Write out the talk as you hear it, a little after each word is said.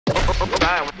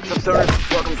Alright, what's up,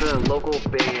 stoners? Welcome to the local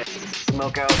band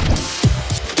Smokeout.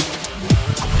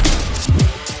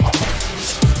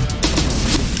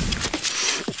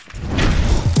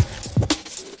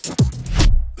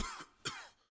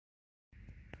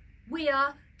 We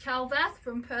are Calvath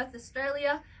from Perth,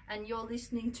 Australia, and you're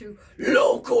listening to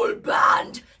local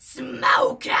band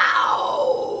Smokeout.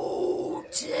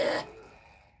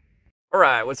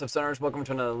 Alright, what's up, stoners? Welcome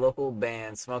to another local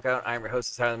band Smokeout. I'm your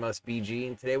host, Tyler Most BG,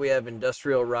 and today we have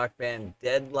industrial rock band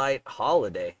Deadlight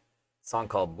Holiday, a song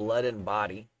called Blood and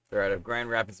Body. They're out of Grand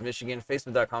Rapids, Michigan.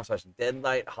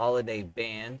 Facebook.com/Deadlight Holiday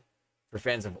Band for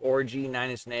fans of Orgy, Nine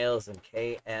Inch Nails, and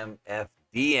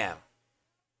KMFDM.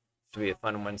 Should be a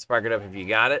fun one. Spark it up if you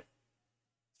got it.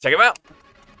 Check them out.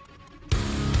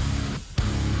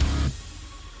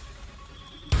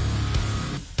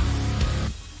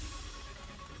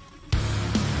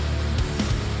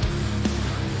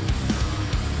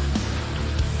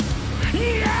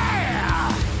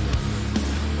 Yeah!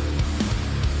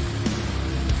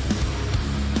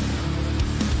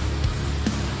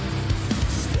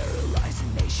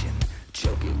 Sterilizing nation,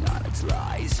 choking on its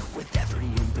lies, with every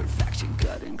imperfection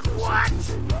cutting closer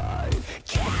to the light.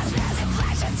 Chaos as a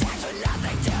flash attacks with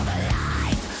nothing to the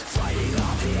light, fighting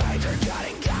off the anger,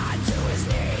 cutting God to his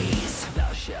knees.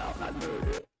 Thou shalt not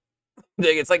murder.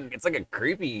 It's like a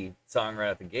creepy song right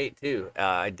out the gate too.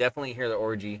 I definitely hear the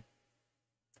Orgy.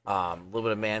 A little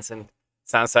bit of Manson.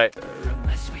 Sounds like.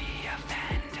 Unless we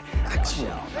offend, thou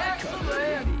shalt not cover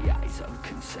in the eyes of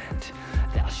consent.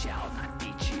 Thou shalt not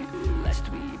beat you, lest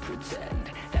we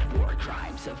pretend that war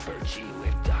crimes of virtue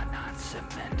we've done on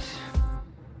cement.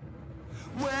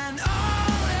 When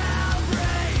all hell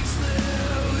breaks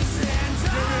loose and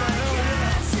time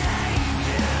can't save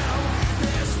you,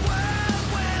 this world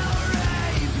will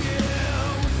rape you.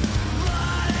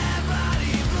 Blood and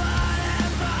body, blood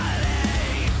and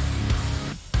body.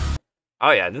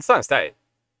 Oh yeah, this song's tight.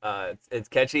 It's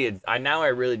catchy. I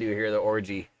really do hear the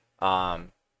Orgy.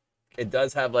 It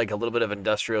does have like a little bit of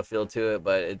industrial feel to it,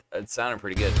 but it sounded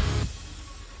pretty good.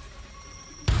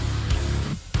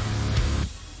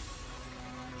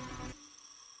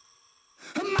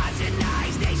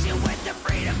 Homogenized nation with the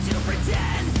freedom to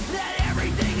pretend that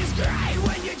everything is great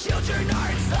when your children are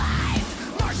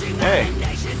enslaved. Marching on a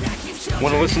nation that keeps children.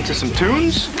 Want to listen to some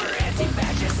tunes? We're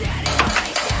anti-fascist anybody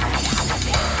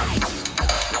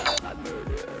not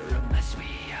murder unless we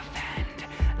offend.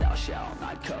 Thou shalt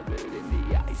not covet in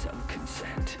the eyes of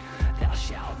consent. Thou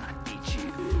shalt not beat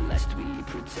you lest we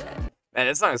pretend. Man,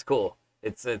 this song is cool.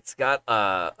 It's got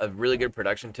a really good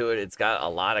production to it. It's got a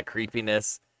lot of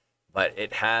creepiness, but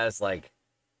it has like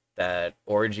that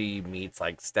Orgy meets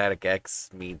like Static X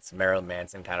meets Marilyn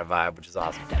Manson kind of vibe, which is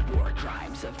awesome. That war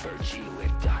crimes of virtue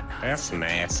we've done on That's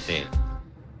cement. nasty.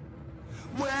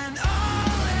 When all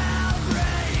hell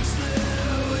breaks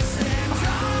loose and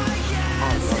time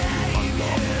can't save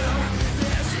you,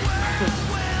 this world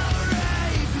will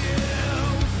rape you.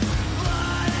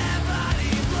 Blood and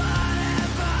body, blood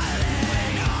and body.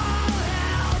 When all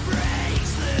hell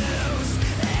breaks loose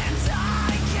and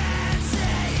time can't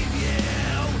save you,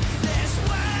 this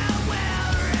world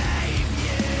will rape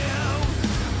you.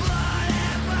 Blood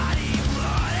and body,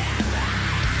 blood and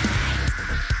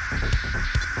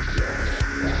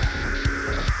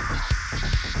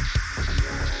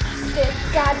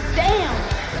Goddamn!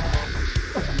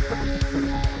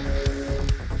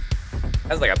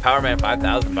 That's like a Power Man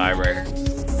 5000 vibe right here.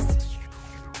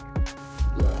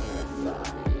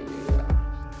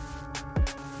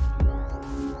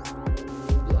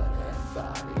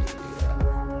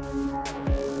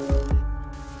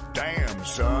 Damn,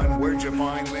 son, where'd you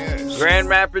find this? Grand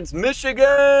Rapids,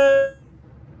 Michigan.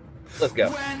 Let's go.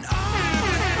 When all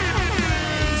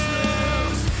breaks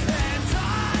loose and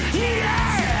time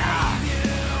can't save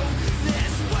you,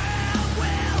 this world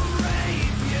will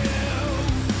rape you.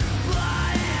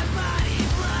 Blood and body,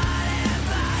 blood and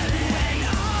body. When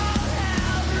all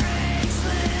hell breaks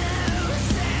loose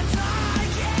and time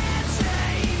can't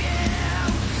save you,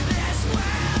 this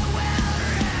world will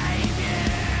rape you.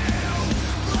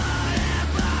 Blood and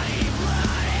body,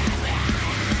 blood and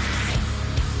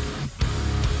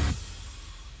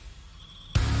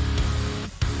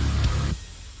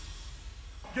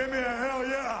Give me a hell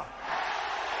yeah!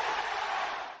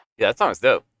 Yeah, that song's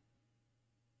dope.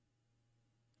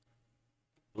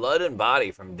 Blood and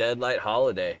Body from Deadlight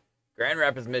Holiday. Grand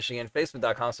Rapids, Michigan.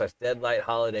 Facebook.com/Deadlight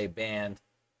Holiday Band.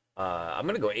 I'm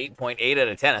going to go 8.8 out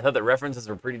of 10. I thought the references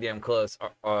were pretty damn close.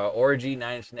 Orgy,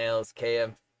 Nine Inch Nails,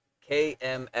 KMFDM.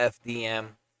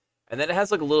 And then it has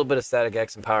like a little bit of Static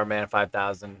X and Power Man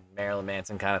 5000, Marilyn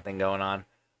Manson kind of thing going on.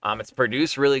 It's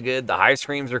produced really good. The high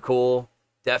screams are cool.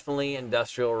 Definitely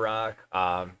industrial rock.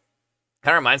 Kind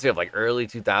of reminds me of like early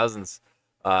 2000s,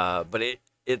 but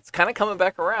it's kind of coming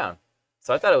back around.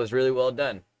 So I thought it was really well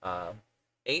done.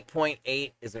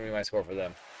 8.8 is going to be my score for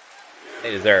them.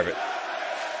 They deserve it.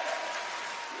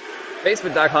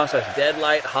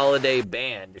 Facebook.com/Deadlight Holiday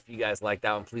Band. If you guys like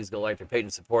that one, please go like their page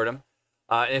and support them.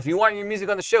 And if you want your music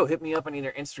on the show, hit me up on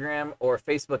either Instagram or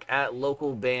Facebook at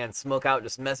local band Smokeout.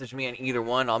 Just message me on either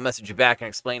one. I'll message you back and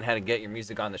explain how to get your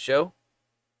music on the show.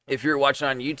 If you're watching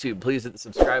on YouTube, please hit the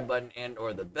subscribe button and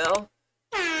or the bell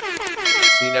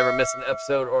so you never miss an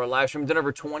episode or a live stream. We've done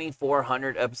over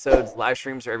 2,400 episodes. Live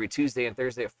streams are every Tuesday and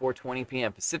Thursday at 4:20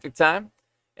 p.m. Pacific time.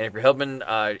 And if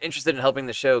you're interested in helping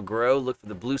the show grow, look for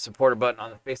the blue supporter button on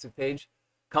the Facebook page.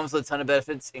 Comes with a ton of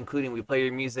benefits, including we play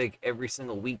your music every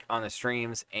single week on the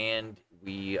streams, and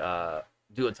we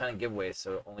do a ton of giveaways,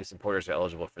 so only supporters are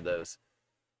eligible for those.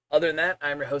 Other than that,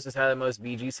 I'm your hostess, Tyler Most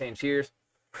BG, saying cheers,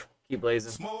 keep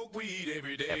blazing, Smoke weed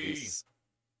every and day. peace.